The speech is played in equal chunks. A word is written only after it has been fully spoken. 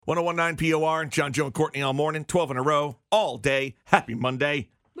1019 POR, John, Joe, and Courtney all morning, 12 in a row, all day. Happy Monday.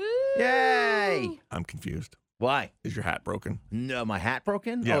 Woo! Yay! I'm confused. Why? Is your hat broken? No, my hat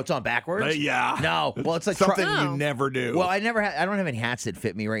broken? Yeah. Oh, it's on backwards? Yeah. No. Well, it's like something Oh. you never do. Well, I don't have any hats that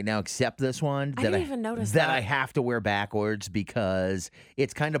fit me right now except this one. I didn't even notice that that. I have to wear backwards because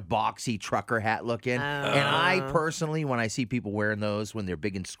it's kind of boxy trucker hat looking. And I personally, when I see people wearing those when they're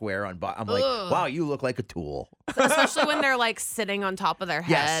big and square I'm like, Ugh. wow, you look like a tool. Especially when they're like sitting on top of their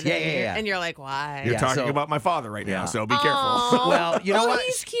Yes, head. yeah. And you're like, why? You're Yeah, talking so- about my father right now, Yeah. so be careful. Aw. Well, you know Oh, what?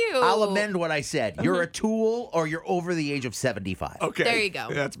 he's cute. I'll amend what I said. You're a tool or you're over the age of 75. Okay. There you go.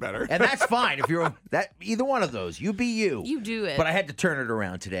 That's better. And that's fine if you're either one of those. You be you. You do it. But I had to turn it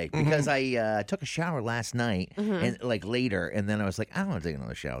around today because I took a shower last night and like later, and then I was like, I don't want to take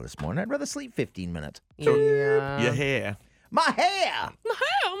another shower this morning. I'd rather sleep 15 minutes. So, yeah. your hair. My hair.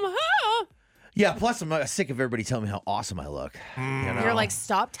 Ahem. Yeah. Plus, I'm sick of everybody telling me how awesome I look. You know? You're like,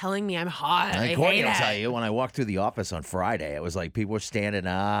 stop telling me I'm hot. I And Courtney hate will it. tell you, when I walked through the office on Friday, it was like people were standing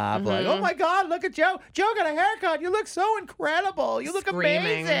up, like, oh my God, look at Joe. Joe got a haircut. You look so incredible. You look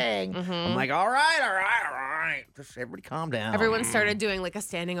Screaming. amazing. I'm like, all right. Just everybody calm down. Everyone started doing like a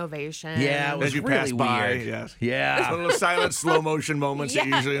standing ovation. Yeah, it was As you really pass by, weird. yes. Yeah. One of those silent slow motion moments that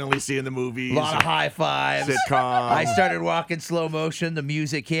you Yes. usually only see in the movies. A lot of high fives. Sitcom. I started walking slow motion. The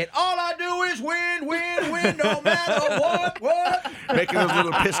music hit. All I do is win, no matter what. Making those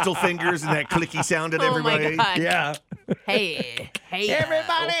little pistol fingers and that clicky sound at Oh my everybody. God. Yeah. Hey.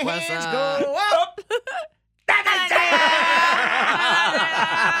 Everybody what's hands up? go up.